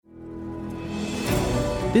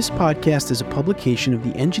This podcast is a publication of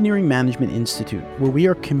the Engineering Management Institute, where we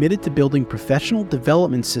are committed to building professional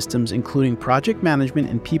development systems, including project management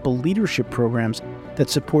and people leadership programs that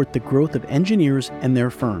support the growth of engineers and their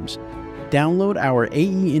firms. Download our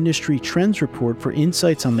AE Industry Trends Report for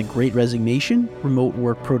insights on the Great Resignation, remote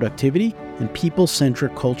work productivity, and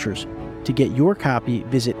people-centric cultures. To get your copy,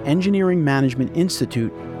 visit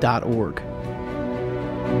engineeringmanagementinstitute.org.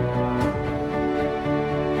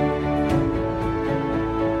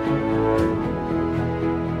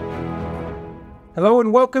 Hello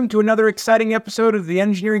and welcome to another exciting episode of the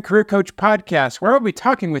Engineering Career Coach podcast, where I'll be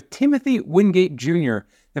talking with Timothy Wingate Jr.,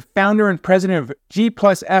 the founder and president of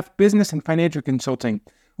G+F Business and Financial Consulting.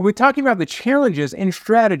 We'll be talking about the challenges and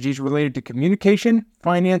strategies related to communication,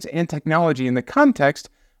 finance, and technology in the context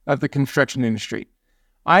of the construction industry.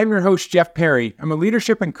 I'm your host, Jeff Perry. I'm a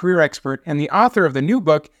leadership and career expert and the author of the new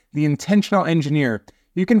book, The Intentional Engineer.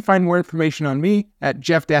 You can find more information on me at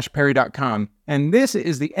jeff-perry.com. And this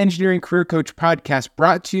is the Engineering Career Coach podcast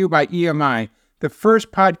brought to you by EMI, the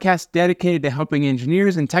first podcast dedicated to helping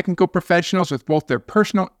engineers and technical professionals with both their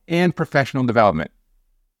personal and professional development.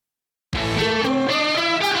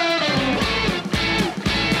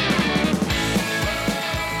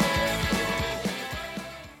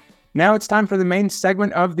 Now it's time for the main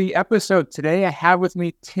segment of the episode. Today I have with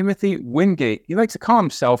me Timothy Wingate. He likes to call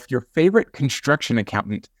himself your favorite construction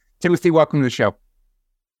accountant. Timothy, welcome to the show.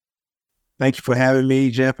 Thank you for having me,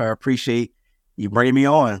 Jeff. I appreciate you bringing me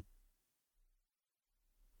on.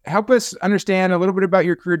 Help us understand a little bit about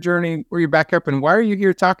your career journey, where you're back up, and why are you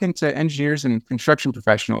here talking to engineers and construction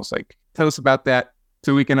professionals? Tell us about that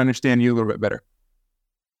so we can understand you a little bit better.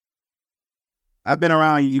 I've been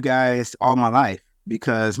around you guys all my life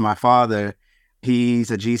because my father, he's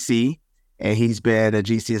a GC, and he's been a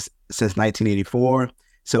GC since 1984.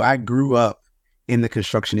 So I grew up in the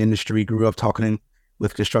construction industry, grew up talking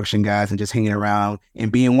with construction guys and just hanging around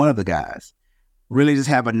and being one of the guys. Really just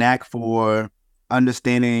have a knack for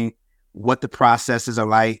understanding what the processes are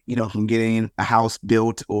like, from getting a house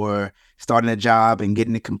built or starting a job and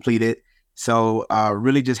getting it completed. So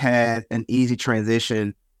really just had an easy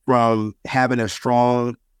transition from having a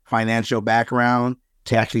strong financial background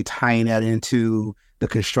to actually tying that into the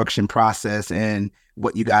construction process and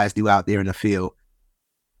what you guys do out there in the field.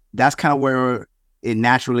 That's kind of where it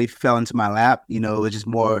naturally fell into my lap. It was just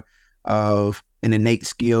more of an innate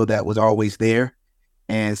skill that was always there.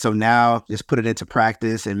 And so now just put it into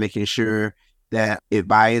practice and making sure that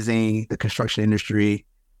advising the construction industry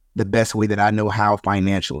the best way that I know how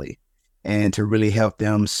financially, and to really help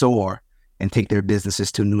them soar and take their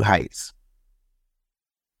businesses to new heights.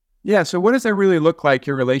 Yeah, so what does that really look like,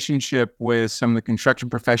 your relationship with some of the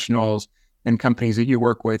construction professionals and companies that you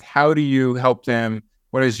work with? How do you help them?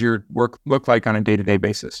 What does your work look like on a day-to-day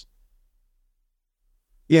basis?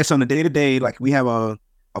 Yeah, so on a day-to-day, we have a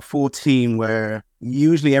full team where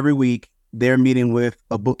usually every week they're meeting with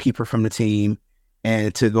a bookkeeper from the team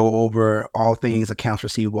and to go over all things accounts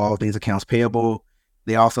receivable, all things accounts payable.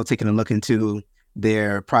 They're also taking a look into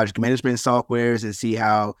their project management softwares and see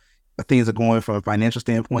how things are going from a financial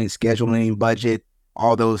standpoint, scheduling, budget,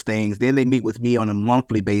 all those things. Then they meet with me on a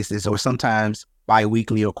monthly basis or sometimes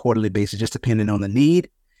bi-weekly or quarterly basis, just depending on the need.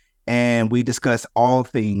 And we discuss all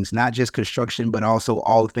things, not just construction, but also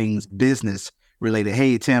all things business related.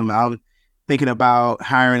 Hey, Tim, I'm thinking about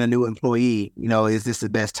hiring a new employee. Is this the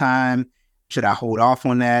best time? Should I hold off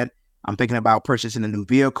on that? I'm thinking about purchasing a new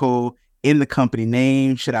vehicle in the company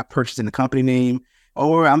name. Should I purchase in the company name?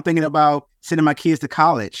 Or I'm thinking about sending my kids to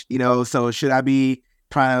college, so should I be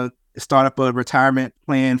trying to start up a retirement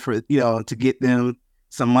plan for, to get them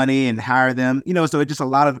some money and hire them, so it's just a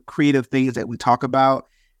lot of creative things that we talk about.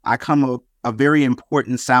 I come a very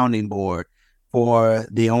important sounding board for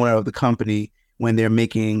the owner of the company when they're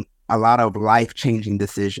making a lot of life-changing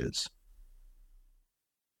decisions.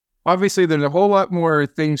 Obviously, there's a whole lot more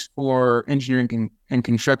things for engineering and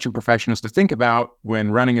construction professionals to think about when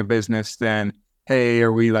running a business than, hey,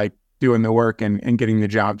 are we doing the work and getting the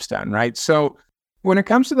jobs done, right? So when it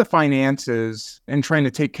comes to the finances and trying to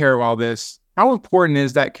take care of all this, how important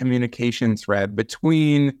is that communication thread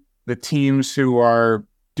between the teams who are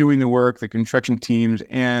doing the work, the construction teams,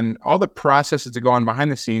 and all the processes that go on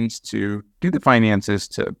behind the scenes to do the finances,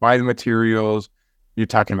 to buy the materials? You're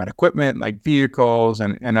talking about equipment like vehicles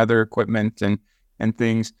and other equipment and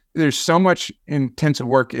things. There's so much intensive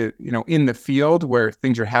work, in the field where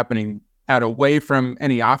things are happening out away from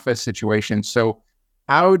any office situation. So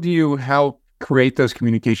how do you help create those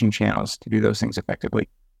communication channels to do those things effectively?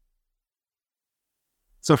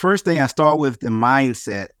 So first thing, I start with the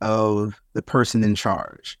mindset of the person in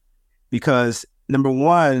charge, because number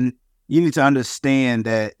one, you need to understand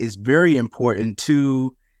that it's very important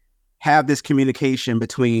to have this communication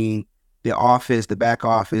between the office, the back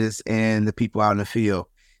office, and the people out in the field.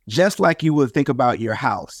 Just like you would think about your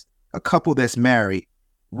house, a couple that's married.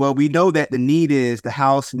 Well, we know that the need is the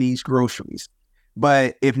house needs groceries.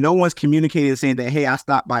 But if no one's communicating saying that, hey, I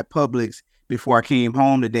stopped by Publix before I came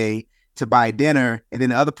home today to buy dinner, and then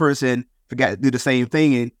the other person forgot to do the same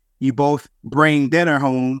thing, and you both bring dinner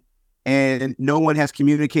home, and no one has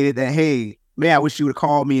communicated that, hey, man, I wish you would have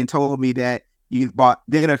called me and told me that you bought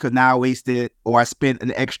dinner because now I wasted, or I spent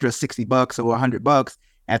an extra $60 or $100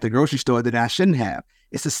 at the grocery store that I shouldn't have.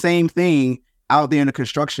 It's the same thing out there in the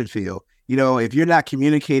construction field. You know, if you're not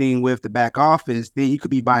communicating with the back office, then you could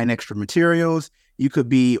be buying extra materials. You could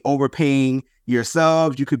be overpaying your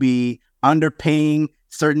subs. You could be underpaying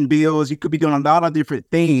certain bills. You could be doing a lot of different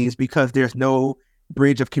things because there's no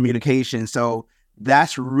bridge of communication. So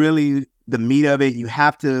that's really the meat of it. You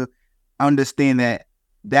have to understand that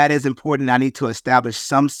that is important. I need to establish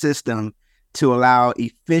some system to allow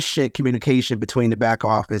efficient communication between the back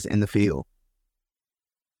office and the field.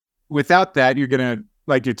 Without that, you're going to,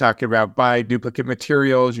 like you're talking about, buy duplicate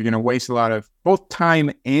materials. You're going to waste a lot of both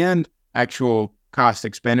time and actual cost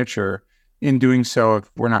expenditure in doing so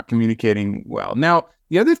if we're not communicating well. Now,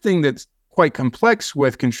 the other thing that's quite complex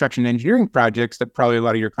with construction engineering projects that probably a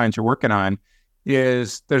lot of your clients are working on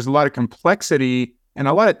is there's a lot of complexity and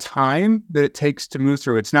a lot of time that it takes to move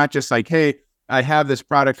through. It's not just like, hey, I have this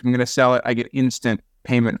product, I'm going to sell it, I get instant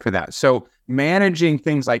payment for that. So managing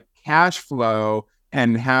things like cash flow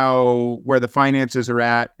and where the finances are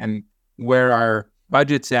at and where our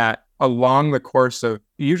budget's at along the course of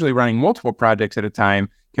usually running multiple projects at a time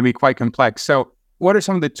can be quite complex. So what are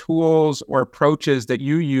some of the tools or approaches that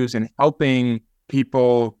you use in helping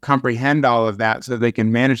people comprehend all of that so that they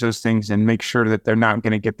can manage those things and make sure that they're not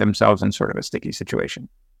going to get themselves in sort of a sticky situation?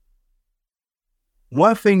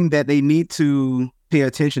 One thing that they need to pay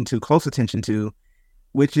attention to, close attention to,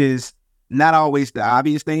 which is not always the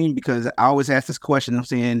obvious thing, because I always ask this question, I'm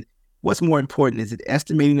saying, what's more important? Is it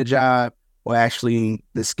estimating the job or actually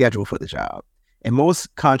the schedule for the job? And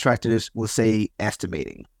most contractors will say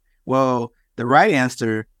estimating. Well, the right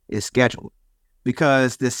answer is schedule,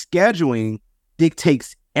 because the scheduling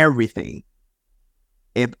dictates everything.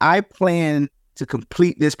 If I plan to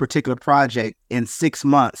complete this particular project in 6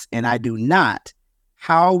 months and I do not,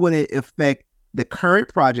 how would it affect the current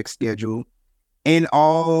project schedule and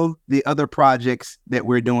all the other projects that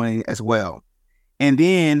we're doing as well? And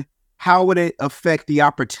then how would it affect the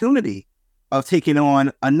opportunity of taking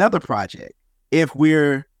on another project if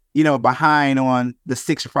we're, behind on the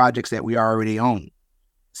 6 projects that we already own?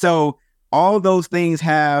 So all those things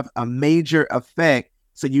have a major effect.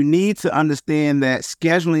 So you need to understand that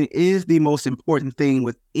scheduling is the most important thing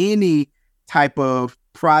with any type of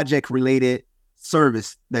project-related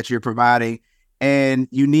service that you're providing. And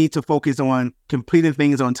you need to focus on completing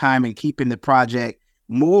things on time and keeping the project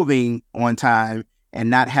moving on time and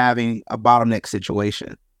not having a bottleneck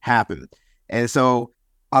situation happen. And so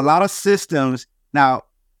a lot of systems, now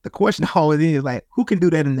the question always is like, who can do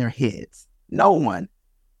that in their heads? No one.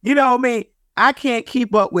 I can't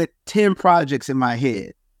keep up with 10 projects in my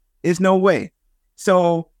head. It's no way.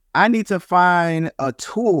 So I need to find a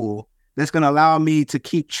tool that's going to allow me to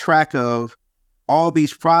keep track of all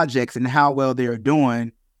these projects and how well they're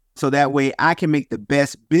doing. So that way I can make the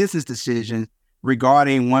best business decision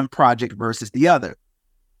regarding one project versus the other.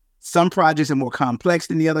 Some projects are more complex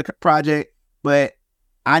than the other project, but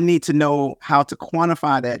I need to know how to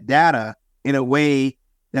quantify that data in a way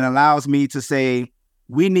that allows me to say,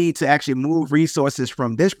 we need to actually move resources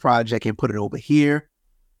from this project and put it over here.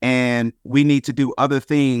 And we need to do other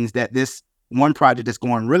things that this one project that's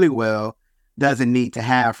going really well doesn't need to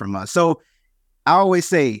have from us. So I always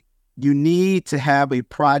say you need to have a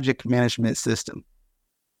project management system.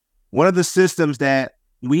 One of the systems that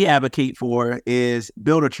we advocate for is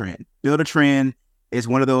Build-A-Trend. Build-A-Trend is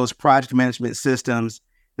one of those project management systems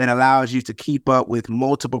that allows you to keep up with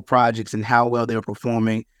multiple projects and how well they're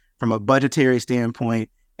performing from a budgetary standpoint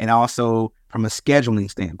and also from a scheduling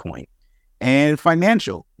standpoint and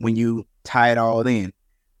financial when you tie it all in.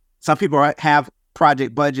 Some people have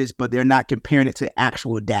project budgets, but they're not comparing it to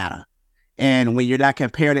actual data. And when you're not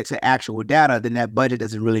comparing it to actual data, then that budget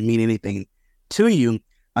doesn't really mean anything to you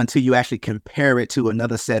until you actually compare it to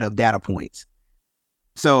another set of data points.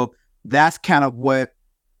 So that's kind of what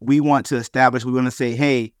we want to establish. We want to say,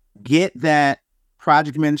 hey, get that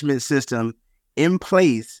project management system in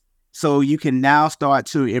place so you can now start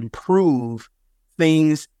to improve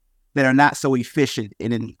things that are not so efficient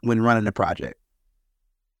when running the project.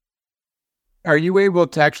 Are you able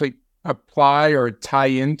to actually apply or tie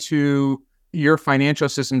into your financial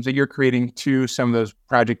systems that you're creating to some of those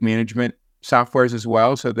project management softwares as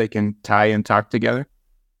well, so they can tie and talk together?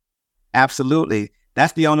 Absolutely.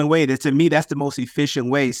 That's the only way. To me, that's the most efficient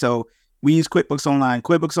way. So we use QuickBooks Online.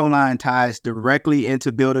 QuickBooks Online ties directly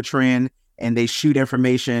into Build-A-Trend, and they shoot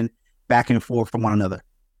information back and forth from one another.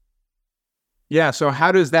 Yeah. So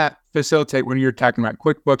how does that facilitate when you're talking about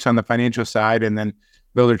QuickBooks on the financial side and then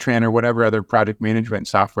Build-A-Trend or whatever other project management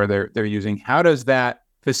software they're using? How does that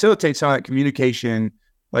facilitate some of that communication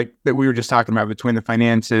like that we were just talking about between the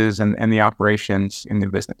finances and the operations in the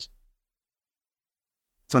business?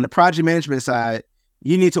 So on the project management side,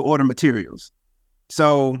 you need to order materials.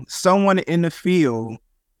 So someone in the field,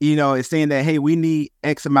 is saying that, hey, we need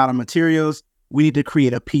X amount of materials. We need to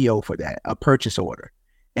create a PO for that, a purchase order.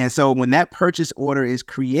 And so when that purchase order is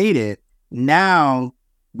created, now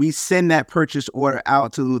we send that purchase order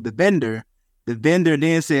out to the vendor. The vendor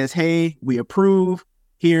then says, hey, we approve.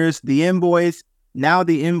 Here's the invoice. Now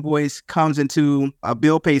the invoice comes into a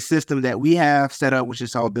bill pay system that we have set up, which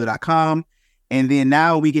is called bill.com. And then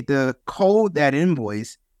now we get to code that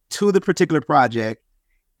invoice to the particular project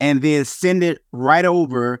and then send it right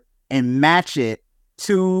over and match it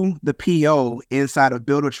to the PO inside of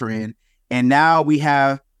Build-A-Trend. And now we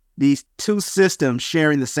have these two systems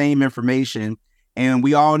sharing the same information. And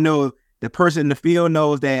we all know the person in the field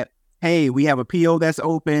knows that, hey, we have a PO that's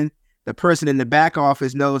open. The person in the back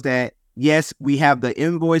office knows that, yes, we have the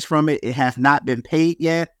invoice from it. It has not been paid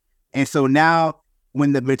yet. And so now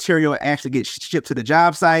when the material actually gets shipped to the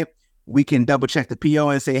job site, we can double check the PO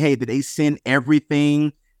and say, hey, did they send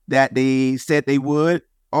everything that they said they would?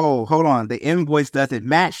 Oh, hold on. The invoice doesn't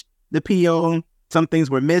match the PO. Some things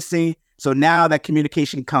were missing. So now that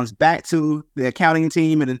communication comes back to the accounting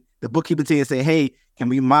team and the bookkeeping team and say, hey, can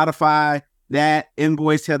we modify that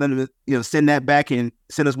invoice? Tell them to send that back and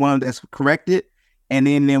send us one that's corrected. And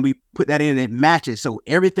then we put that in and it matches. So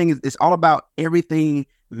it's all about everything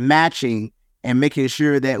matching and making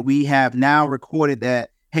sure that we have now recorded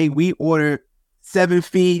that, hey, we ordered 7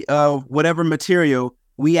 feet of whatever material.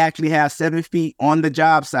 We actually have 7 feet on the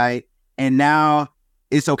job site, and now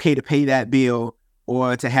it's okay to pay that bill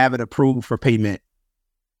or to have it approved for payment.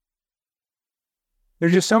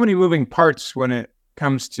 There's just so many moving parts when it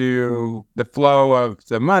comes to the flow of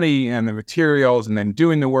the money and the materials and then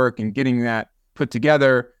doing the work and getting that put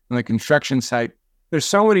together on the construction site. There's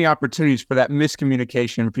so many opportunities for that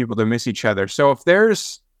miscommunication for people to miss each other. So if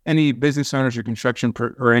there's any business owners or construction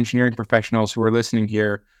or engineering professionals who are listening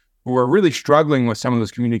here who are really struggling with some of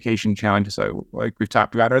those communication challenges like we've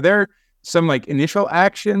talked about, are there some initial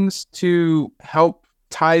actions to help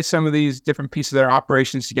tie some of these different pieces of their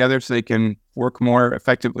operations together so they can work more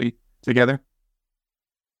effectively together?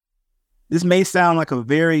 This may sound like a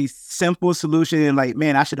very simple solution and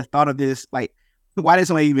man, I should have thought of this. Why did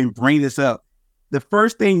somebody even bring this up? The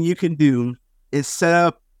first thing you can do is set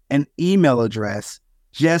up an email address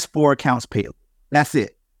just for accounts payable. That's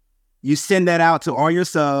it. You send that out to all your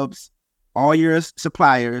subs, all your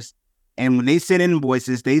suppliers, and when they send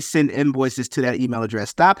invoices to that email address.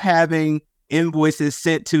 Stop having invoices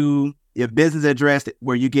sent to your business address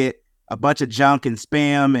where you get a bunch of junk and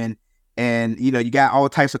spam and you got all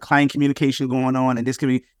types of client communication going on, and this can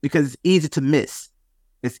be because it's easy to miss.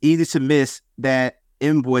 It's easy to miss that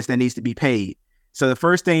invoice that needs to be paid. So the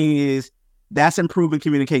first thing is that's improving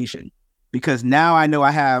communication, because now I know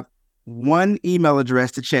I have one email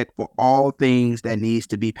address to check for all things that needs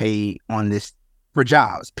to be paid on this for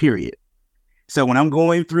jobs, period. So when I'm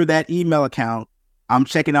going through that email account, I'm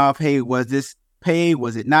checking off, hey, was this paid?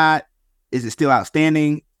 Was it not? Is it still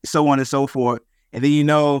outstanding? So on and so forth. And then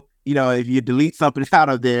if you delete something out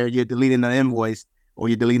of there, you're deleting an invoice or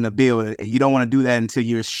you're deleting a bill, and you don't want to do that until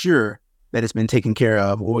you're sure that it's been taken care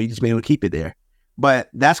of, or you just been able to keep it there. But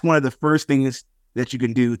that's one of the first things that you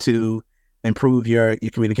can do to improve your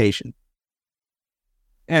communication.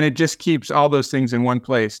 And it just keeps all those things in one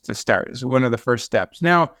place to start is one of the first steps.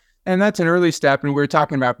 Now, and that's an early step. And we're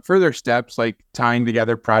talking about further steps like tying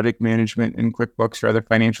together project management in QuickBooks or other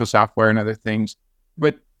financial software and other things.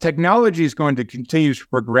 But technology is going to continue to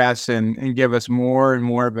progress and give us more and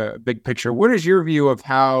more of a big picture. What is your view of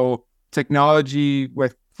how technology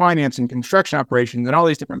with finance and construction operations and all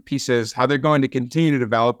these different pieces, how they're going to continue to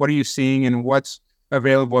develop? What are you seeing and what's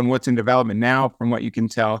available and what's in development now from what you can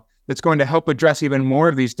tell that's going to help address even more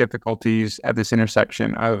of these difficulties at this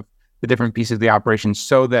intersection of the different pieces of the operation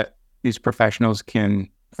so that these professionals can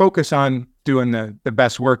focus on doing the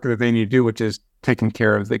best work that they need to do, which is taking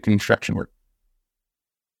care of the construction work?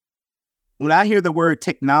 When I hear the word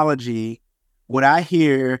technology, what I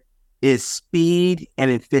hear is speed and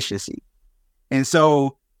efficiency. And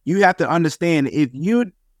so you have to understand, if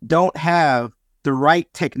you don't have the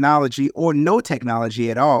right technology or no technology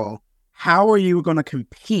at all, how are you going to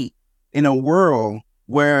compete in a world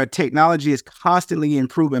where technology is constantly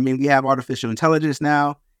improving? I mean, we have artificial intelligence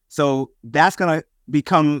now, so that's going to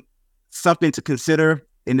become something to consider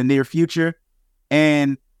in the near future.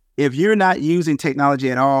 And if you're not using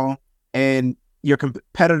technology at all, and your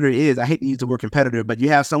competitor is, I hate to use the word competitor, but you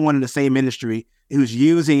have someone in the same industry who's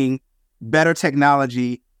using better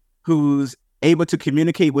technology, who's able to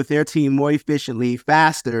communicate with their team more efficiently,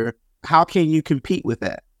 faster, how can you compete with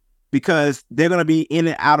that? Because they're going to be in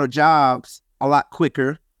and out of jobs a lot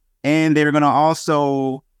quicker, and they're going to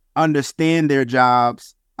also understand their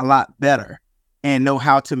jobs a lot better and know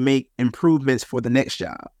how to make improvements for the next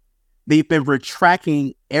job. They've been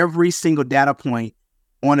tracking every single data point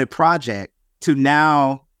on a project to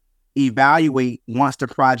now evaluate once the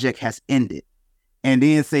project has ended, and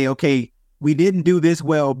then say, okay, we didn't do this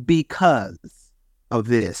well because of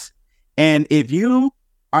this. And if you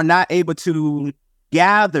are not able to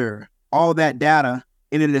gather all that data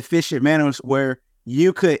in an efficient manner where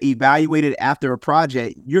you could evaluate it after a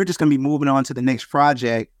project, you're just going to be moving on to the next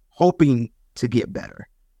project, hoping to get better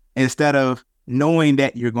instead of knowing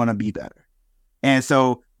that you're going to be better. And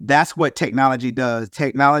so that's what technology does.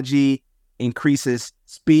 Technology increases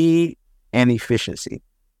speed and efficiency.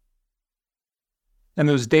 And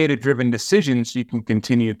those data-driven decisions, you can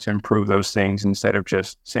continue to improve those things instead of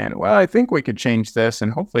just saying, well, I think we could change this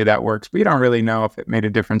and hopefully that works. But you don't really know if it made a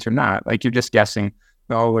difference or not. Like, you're just guessing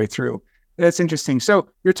all the way through. That's interesting. So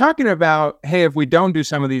you're talking about, hey, if we don't do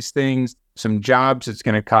some of these things, some jobs, it's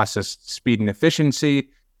going to cost us speed and efficiency.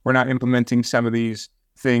 We're not implementing some of these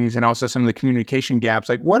things, and also some of the communication gaps.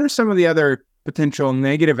 Like, what are some of the other potential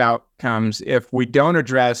negative outcomes if we don't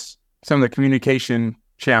address some of the communication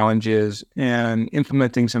challenges and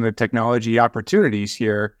implementing some of the technology opportunities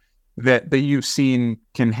here that you've seen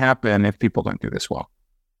can happen if people don't do this well?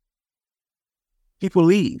 People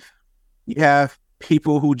leave. You have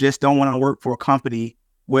people who just don't want to work for a company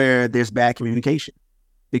where there's bad communication,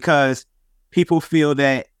 because people feel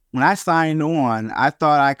that when I signed on, I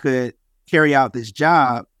thought I could carry out this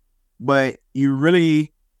job, but you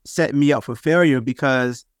really set me up for failure,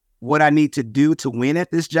 because what I need to do to win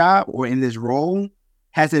at this job or in this role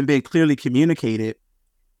hasn't been clearly communicated.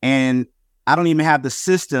 And I don't even have the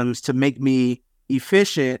systems to make me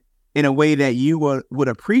efficient in a way that you would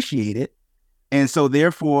appreciate it. And so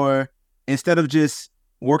therefore, instead of just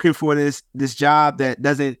working for this job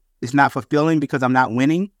that is not fulfilling because I'm not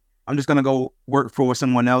winning, I'm just going to go work for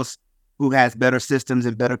someone else who has better systems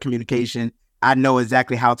and better communication. I know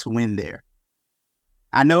exactly how to win there.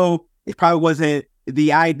 I know it probably wasn't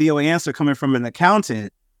the ideal answer coming from an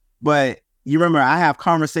accountant, but you remember, I have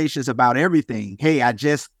conversations about everything. Hey, I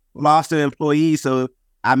just lost an employee, so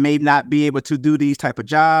I may not be able to do these type of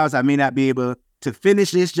jobs. I may not be able to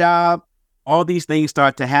finish this job. All these things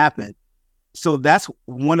start to happen. So that's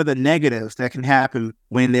one of the negatives that can happen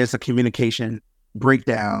when there's a communication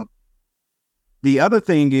breakdown. The other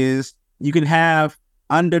thing is you can have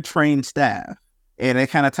undertrained staff, and it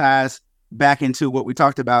kind of ties back into what we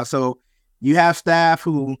talked about. So you have staff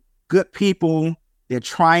who, good people, they're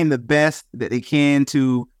trying the best that they can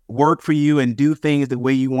to work for you and do things the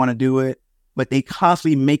way you want to do it, but they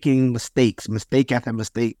constantly making mistakes, mistake after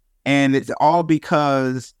mistake. And it's all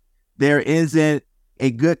because there isn't a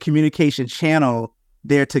good communication channel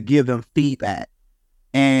there to give them feedback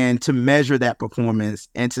and to measure that performance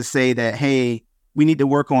and to say that, hey, we need to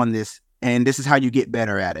work on this, and this is how you get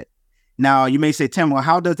better at it. Now, you may say, Tim, well,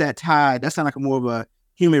 how does that tie? That sounds like more of a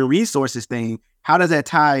human resources thing. How does that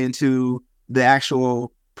tie into the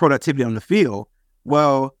actual productivity on the field?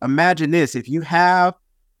 Well, imagine this. If you have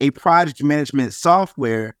a project management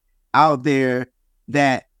software out there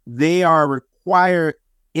that they are required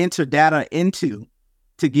enter data into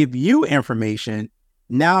to give you information,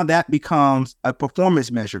 now that becomes a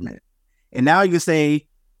performance measurement. And now you say,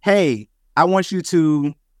 hey, I want you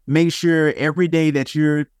to make sure every day that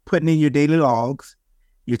you're putting in your daily logs,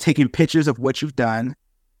 you're taking pictures of what you've done,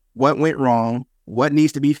 what went wrong, what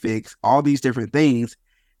needs to be fixed, all these different things.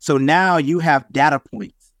 So now you have data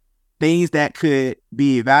points, things that could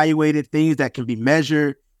be evaluated, things that can be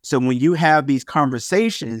measured. So when you have these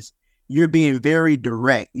conversations, you're being very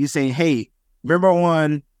direct. You're saying, hey, remember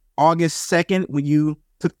on August 2nd, when you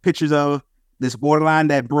took pictures of this water line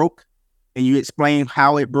that broke and you explained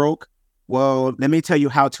how it broke? Well, let me tell you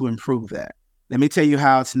how to improve that. Let me tell you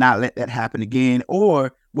how to not let that happen again,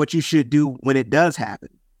 or what you should do when it does happen.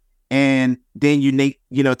 And then you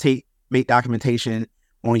make documentation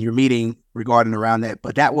on your meeting regarding around that.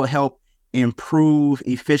 But that will help improve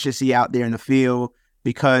efficiency out there in the field,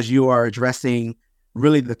 because you are addressing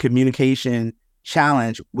really the communication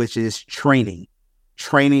challenge, which is training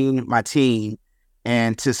my team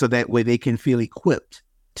so that way they can feel equipped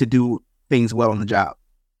to do things well on the job.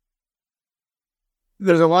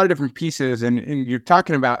 There's a lot of different pieces, and you're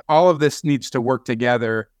talking about all of this needs to work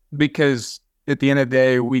together, because at the end of the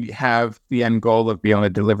day, we have the end goal of being able to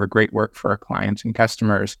deliver great work for our clients and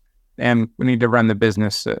customers, and we need to run the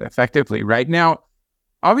business effectively. Right now,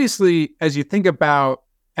 obviously, as you think about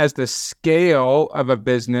as the scale of a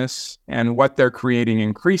business and what they're creating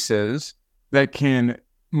increases, that can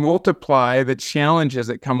multiply the challenges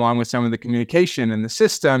that come along with some of the communication and the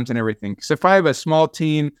systems and everything. So if I have a small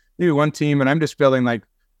team, maybe one team, and I'm just building like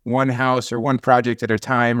one house or one project at a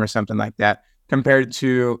time or something like that, compared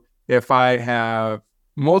to if I have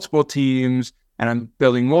multiple teams and I'm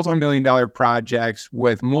building multi-million-dollar projects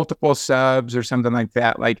with multiple subs or something like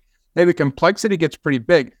that, like the complexity gets pretty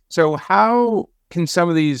big. So how can some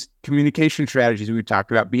of these communication strategies we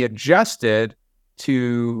talked about be adjusted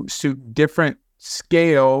to suit different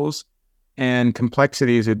scales and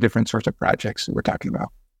complexities of different sorts of projects that we're talking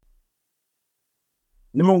about?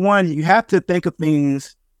 Number one, you have to think of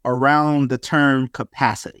things around the term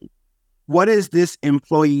capacity. What is this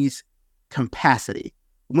employee's capacity?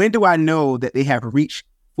 When do I know that they have reached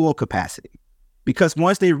full capacity? Because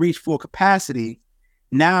once they reach full capacity,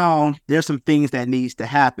 now there's some things that needs to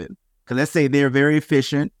happen. Because let's say they're very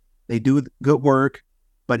efficient, they do good work,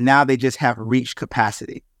 but now they just have reached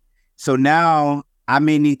capacity. So now I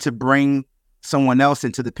may need to bring someone else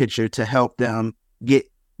into the picture to help them get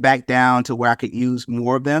back down to where I could use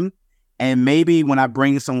more of them. And maybe when I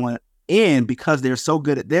bring someone in, because they're so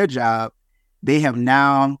good at their job, they have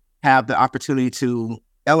the opportunity to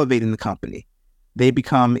elevate in the company. They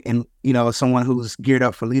become someone who's geared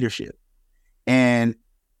up for leadership. And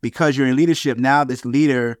because you're in leadership, now this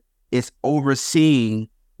leader is overseeing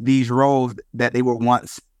these roles that they were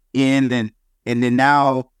once in. And then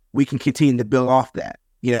now we can continue to build off that.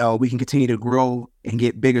 We can continue to grow and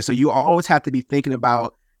get bigger. So you always have to be thinking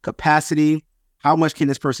about capacity. How much can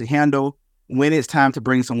this person handle? When it's time to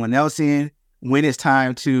bring someone else in, when it's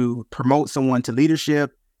time to promote someone to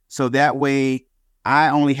leadership. So that way I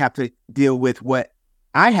only have to deal with what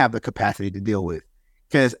I have the capacity to deal with,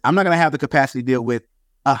 because I'm not going to have the capacity to deal with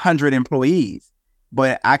 100 employees,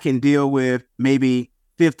 but I can deal with maybe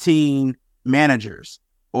 15 managers,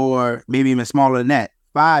 or maybe even smaller than that,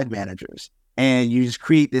 5 managers. And you just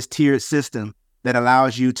create this tiered system that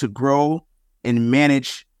allows you to grow and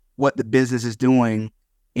manage what the business is doing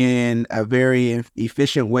in a very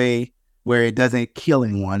efficient way, where it doesn't kill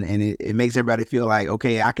anyone, and it makes everybody feel like,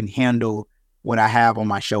 okay, I can handle what I have on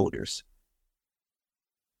my shoulders.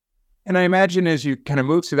 And I imagine as you kind of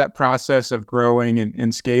move through that process of growing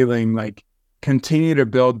and scaling, like continue to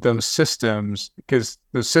build those systems, because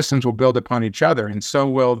those systems will build upon each other, and so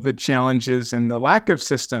will the challenges and the lack of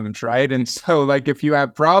systems, right? And so like if you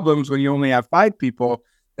have problems when you only have 5 people,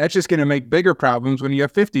 that's just going to make bigger problems when you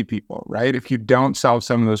have 50 people, right? If you don't solve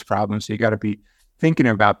some of those problems, so you got to be thinking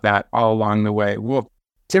about that all along the way. Well,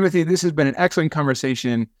 Timothy, this has been an excellent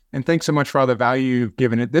conversation, and thanks so much for all the value you've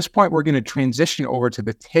given. At this point, we're going to transition over to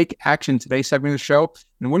the Take Action Today segment of the show.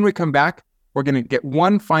 And when we come back, we're going to get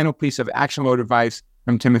one final piece of actionable advice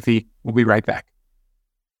from Timothy. We'll be right back.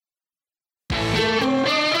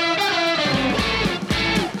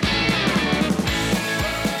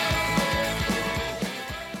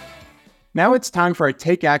 Now it's time for our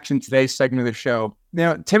Take Action Today segment of the show.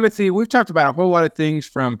 Now, Timothy, we've talked about a whole lot of things,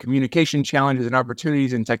 from communication challenges and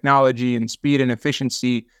opportunities in technology and speed and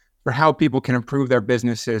efficiency, for how people can improve their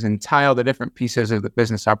businesses and tie all the different pieces of the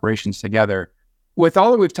business operations together. With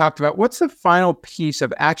all that we've talked about, what's the final piece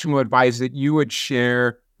of actionable advice that you would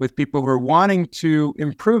share with people who are wanting to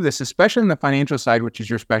improve this, especially on the financial side, which is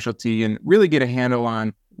your specialty, and really get a handle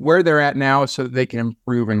on where they're at now so that they can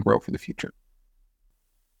improve and grow for the future?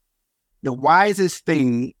 The wisest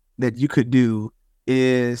thing that you could do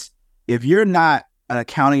is, if you're not an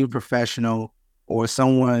accounting professional or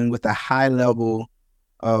someone with a high level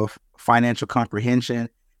of financial comprehension,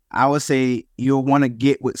 I would say you'll want to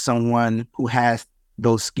get with someone who has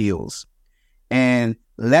those skills and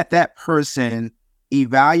let that person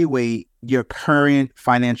evaluate your current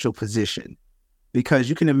financial position. Because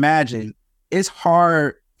you can imagine it's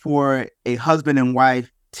hard for a husband and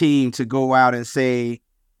wife team to go out and say,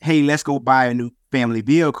 hey, let's go buy a new family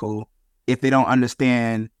vehicle, if they don't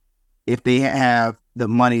understand if they have the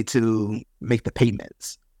money to make the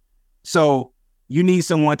payments. So you need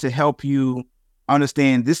someone to help you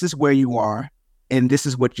understand, this is where you are and this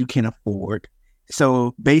is what you can afford.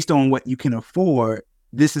 So based on what you can afford,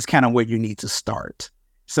 this is kind of where you need to start.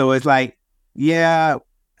 So it's like, yeah,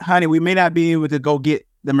 honey, we may not be able to go get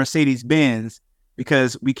the Mercedes Benz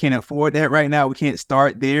because we can't afford that right now. We can't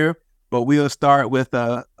start there, but we'll start with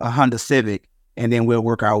a Honda Civic and then we'll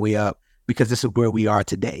work our way up because this is where we are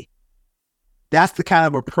today. That's the kind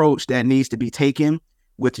of approach that needs to be taken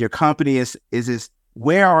with your company is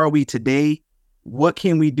where are we today? What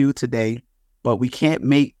can we do today? But we can't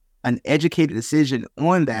make an educated decision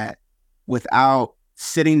on that without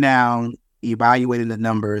sitting down, evaluating the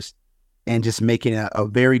numbers, and just making a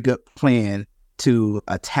very good plan to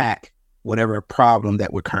attack whatever problem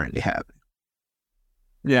that we're currently having.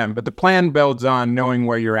 Yeah, but the plan builds on knowing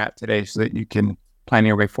where you're at today so that you can plan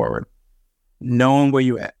your way forward. Knowing where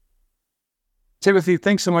you're at. Timothy,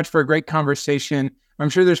 thanks so much for a great conversation. I'm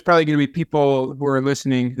sure there's probably going to be people who are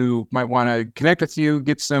listening who might want to connect with you,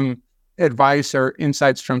 get some advice or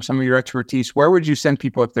insights from some of your expertise. Where would you send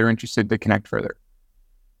people if they're interested to connect further?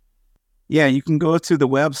 Yeah, you can go to the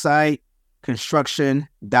website,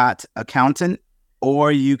 construction.accountant,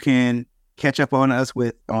 or you can catch up on us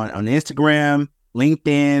on Instagram,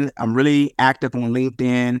 LinkedIn. I'm really active on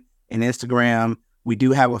LinkedIn and Instagram. We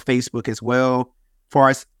do have a Facebook as well. As far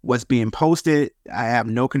as what's being posted, I have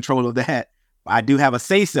no control of that. I do have a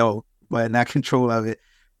say-so, but not control of it.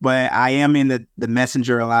 But I am in the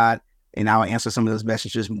messenger a lot, and I'll answer some of those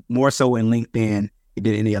messages more so in LinkedIn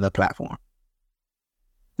than any other platform.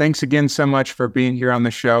 Thanks again so much for being here on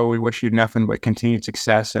the show. We wish you nothing but continued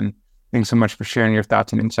success, and thanks so much for sharing your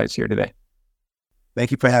thoughts and insights here today.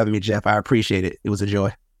 Thank you for having me, Jeff. I appreciate it. It was a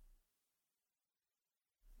joy.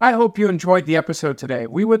 I hope you enjoyed the episode today.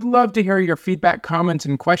 We would love to hear your feedback, comments,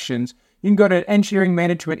 and questions. You can go to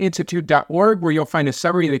engineeringmanagementinstitute.org where you'll find a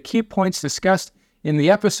summary of the key points discussed in the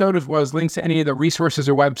episode, as well as links to any of the resources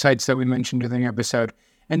or websites that we mentioned in the episode.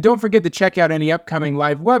 And don't forget to check out any upcoming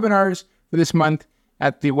live webinars for this month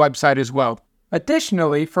at the website as well.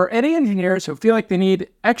 Additionally, for any engineers who feel like they need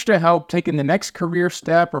extra help taking the next career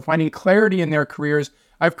step or finding clarity in their careers,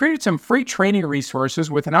 I've created some free training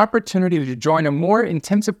resources with an opportunity to join a more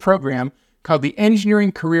intensive program called the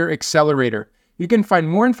Engineering Career Accelerator. You can find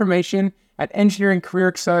more information at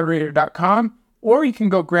engineeringcareeraccelerator.com, or you can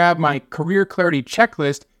go grab my Career Clarity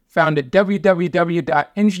Checklist found at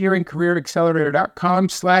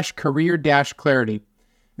www.engineeringcareeraccelerator.com/career-clarity.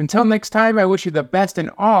 Until next time, I wish you the best in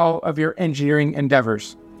all of your engineering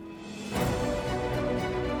endeavors.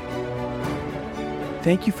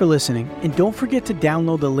 Thank you for listening, and don't forget to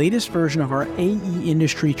download the latest version of our AE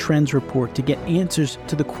Industry Trends Report to get answers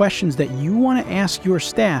to the questions that you want to ask your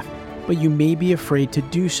staff, but you may be afraid to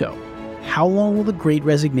do so. How long will the Great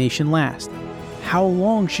Resignation last? How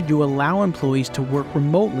long should you allow employees to work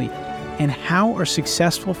remotely? And how are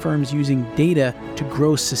successful firms using data to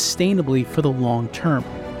grow sustainably for the long term?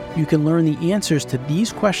 You can learn the answers to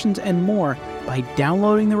these questions and more by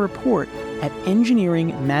downloading the report at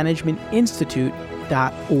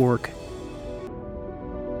engineeringmanagementinstitute.org.